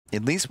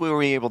At least we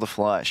were able to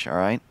flush,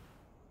 alright?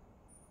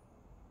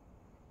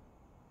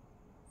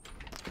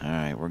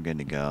 Alright, we're good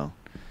to go.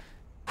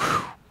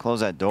 Whew. Close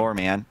that door,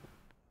 man.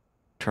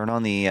 Turn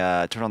on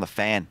the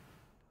fan.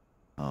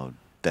 Oh,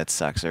 that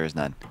sucks. There is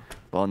none.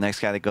 Well, next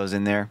guy that goes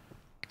in there.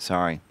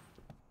 Sorry.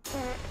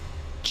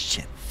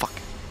 Shit, fuck.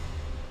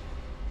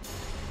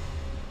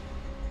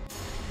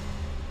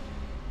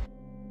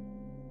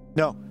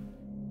 No.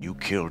 You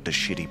killed the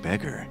shitty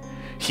beggar.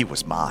 He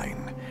was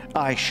mine.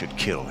 I should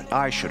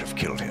have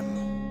killed him.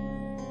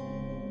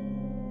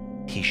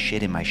 He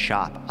shit in my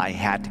shop. I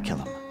had to kill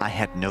him. I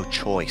had no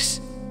choice.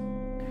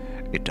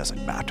 It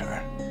doesn't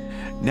matter.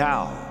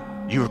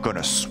 Now, you're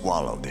gonna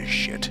swallow this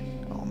shit.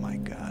 Oh my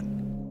god.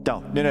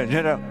 No, no, no,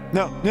 no, no,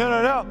 no, no,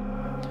 no, no!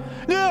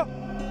 No!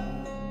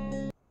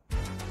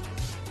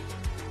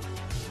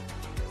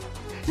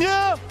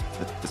 No!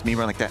 That's me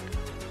run like that.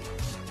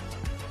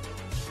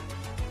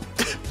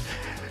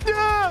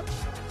 No!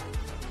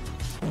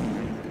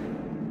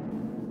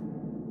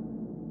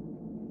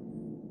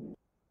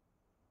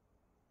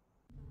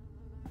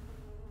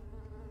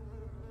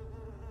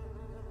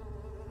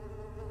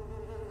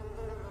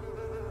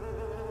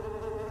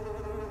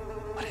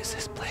 What is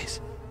this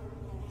place?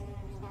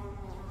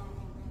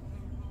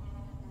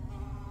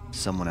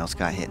 Someone else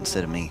got hit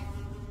instead of me.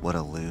 What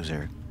a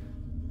loser.